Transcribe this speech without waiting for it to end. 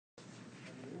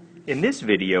In this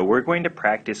video, we're going to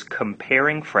practice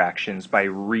comparing fractions by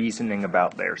reasoning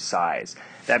about their size.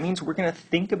 That means we're going to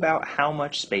think about how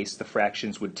much space the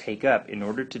fractions would take up in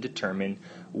order to determine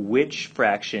which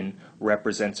fraction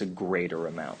represents a greater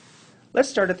amount. Let's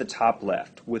start at the top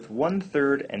left with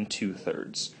 1/3 and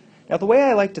 2/3. Now the way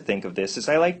I like to think of this is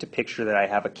I like to picture that I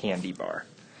have a candy bar.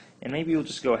 And maybe we'll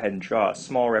just go ahead and draw a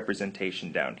small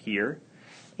representation down here.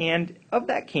 And of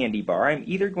that candy bar, I'm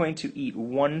either going to eat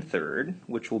 1/3,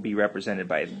 which will be represented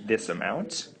by this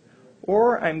amount,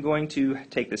 or I'm going to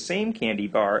take the same candy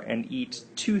bar and eat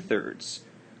 2/3,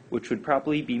 which would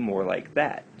probably be more like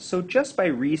that. So just by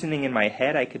reasoning in my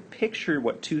head, I could picture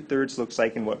what 2/3 looks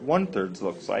like and what 1/3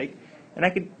 looks like, and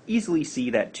I could easily see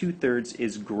that 2/3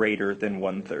 is greater than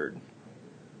 1/3.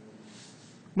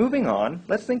 Moving on,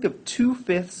 let's think of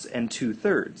 2/5 and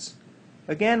 2/3.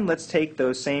 Again, let's take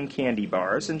those same candy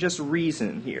bars and just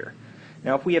reason here.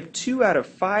 Now if we have 2 out of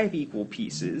 5 equal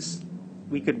pieces,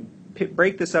 we could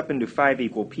break this up into 5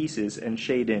 equal pieces and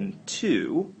shade in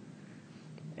 2.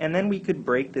 And then we could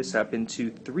break this up into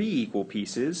 3 equal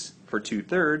pieces for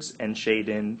 2/3 and shade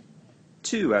in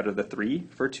 2 out of the 3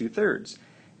 for 2/3.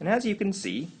 And as you can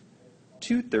see,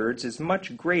 2/3 is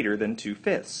much greater than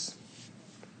 2/5.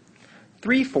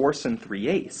 3/4 and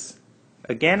 3/8.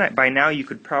 Again, by now you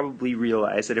could probably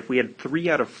realize that if we had 3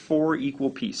 out of 4 equal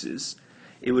pieces,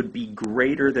 it would be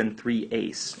greater than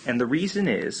 3/8. And the reason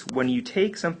is, when you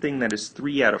take something that is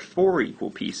 3 out of 4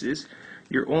 equal pieces,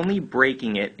 you're only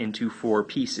breaking it into 4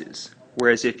 pieces.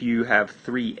 Whereas if you have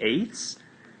 3/8,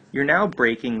 you're now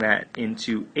breaking that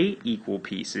into 8 equal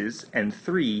pieces, and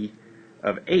 3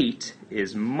 of 8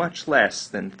 is much less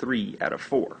than 3 out of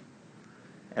 4.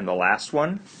 And the last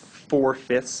one,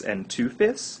 4/5 and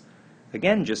 2/5.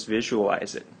 Again, just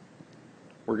visualize it.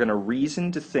 We're going to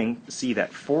reason to see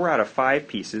that 4 out of 5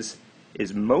 pieces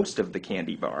is most of the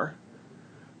candy bar,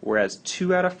 whereas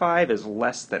 2 out of 5 is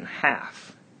less than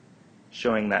half,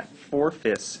 showing that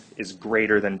 4/5 is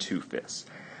greater than 2/5.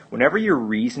 Whenever you're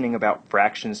reasoning about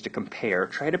fractions to compare,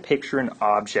 try to picture an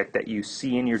object that you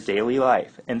see in your daily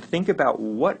life and think about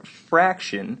what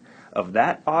fraction of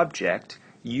that object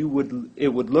it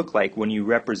would look like when you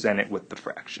represent it with the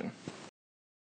fraction.